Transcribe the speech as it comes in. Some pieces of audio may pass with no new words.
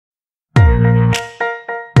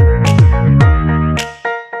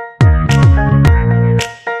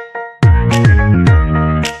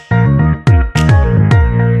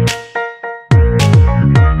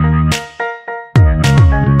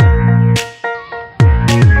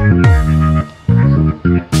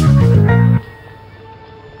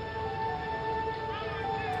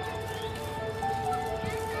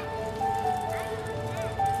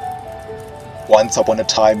Once upon a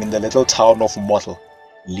time, in the little town of Motel,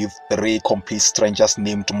 lived three complete strangers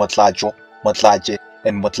named Motlajo, Motlaje,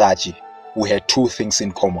 and Motlaji, who had two things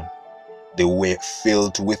in common. They were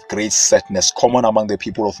filled with great sadness common among the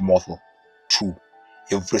people of Motel. 2.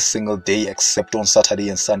 Every single day except on Saturday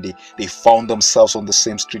and Sunday, they found themselves on the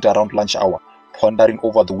same street around lunch hour, pondering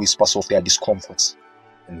over the whispers of their discomforts.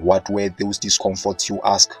 And what were those discomforts, you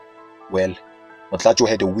ask? Well, Motlajo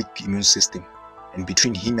had a weak immune system, and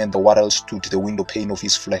between him and the world stood the window pane of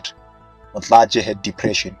his flat. Motlaje had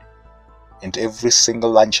depression, and every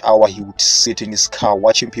single lunch hour he would sit in his car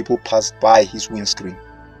watching people pass by his windscreen.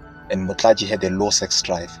 And Motlaje had a low sex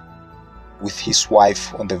drive, with his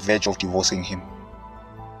wife on the verge of divorcing him.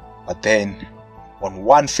 But then, on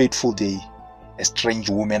one fateful day, a strange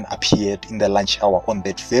woman appeared in the lunch hour on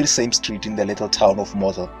that very same street in the little town of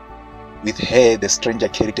Motel. With her, the stranger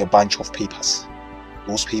carried a bunch of papers.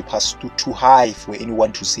 Those papers stood too high for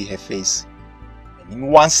anyone to see her face. And in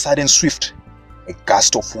one sudden swift, a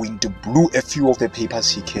gust of wind blew a few of the papers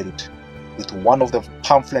he carried, with one of the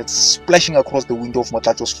pamphlets splashing across the window of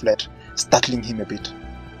Motlajo's flat, startling him a bit.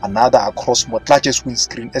 Another across Motlaje's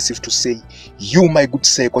windscreen as if to say, "You, my good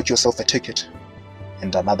sir, got yourself a ticket."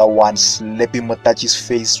 And another one slapping Motlaje's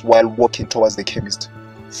face while walking towards the chemist,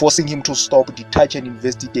 forcing him to stop, detach and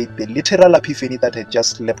investigate the literal epiphany that had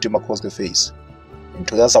just slapped him across the face. And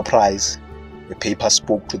to their surprise, the paper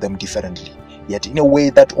spoke to them differently, yet in a way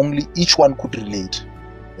that only each one could relate.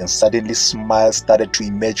 Then suddenly smiles started to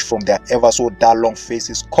emerge from their ever so dull long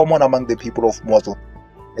faces common among the people of Motel,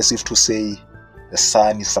 as if to say, the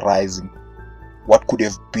sun is rising. What could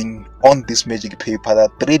have been on this magic paper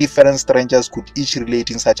that three different strangers could each relate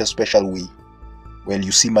in such a special way? Well,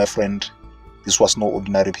 you see, my friend, this was no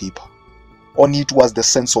ordinary paper. On it was the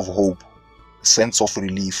sense of hope, the sense of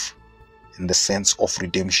relief, and the sense of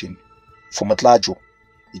redemption. For Motlajo,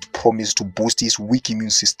 it promised to boost his weak immune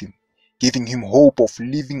system, giving him hope of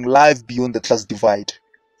living life beyond the class divide.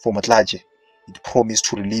 For Motlaje, it promised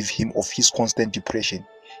to relieve him of his constant depression,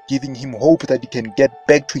 giving him hope that he can get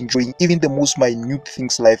back to enjoying even the most minute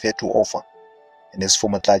things life had to offer. And as for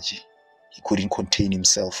Motlaje, he couldn't contain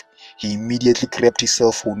himself. He immediately grabbed his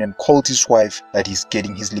cell phone and called his wife that he's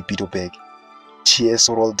getting his libido back. Tears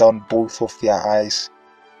rolled down both of their eyes,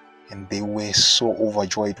 and they were so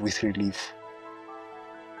overjoyed with relief.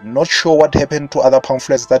 Not sure what happened to other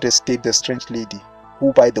pamphlets that escaped the strange lady,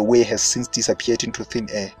 who by the way has since disappeared into thin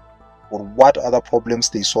air, or what other problems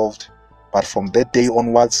they solved, but from that day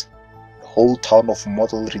onwards, the whole town of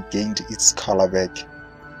Motel regained its color back.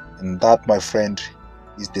 And that, my friend,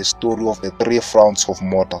 is the story of the three frowns of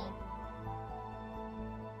Motel.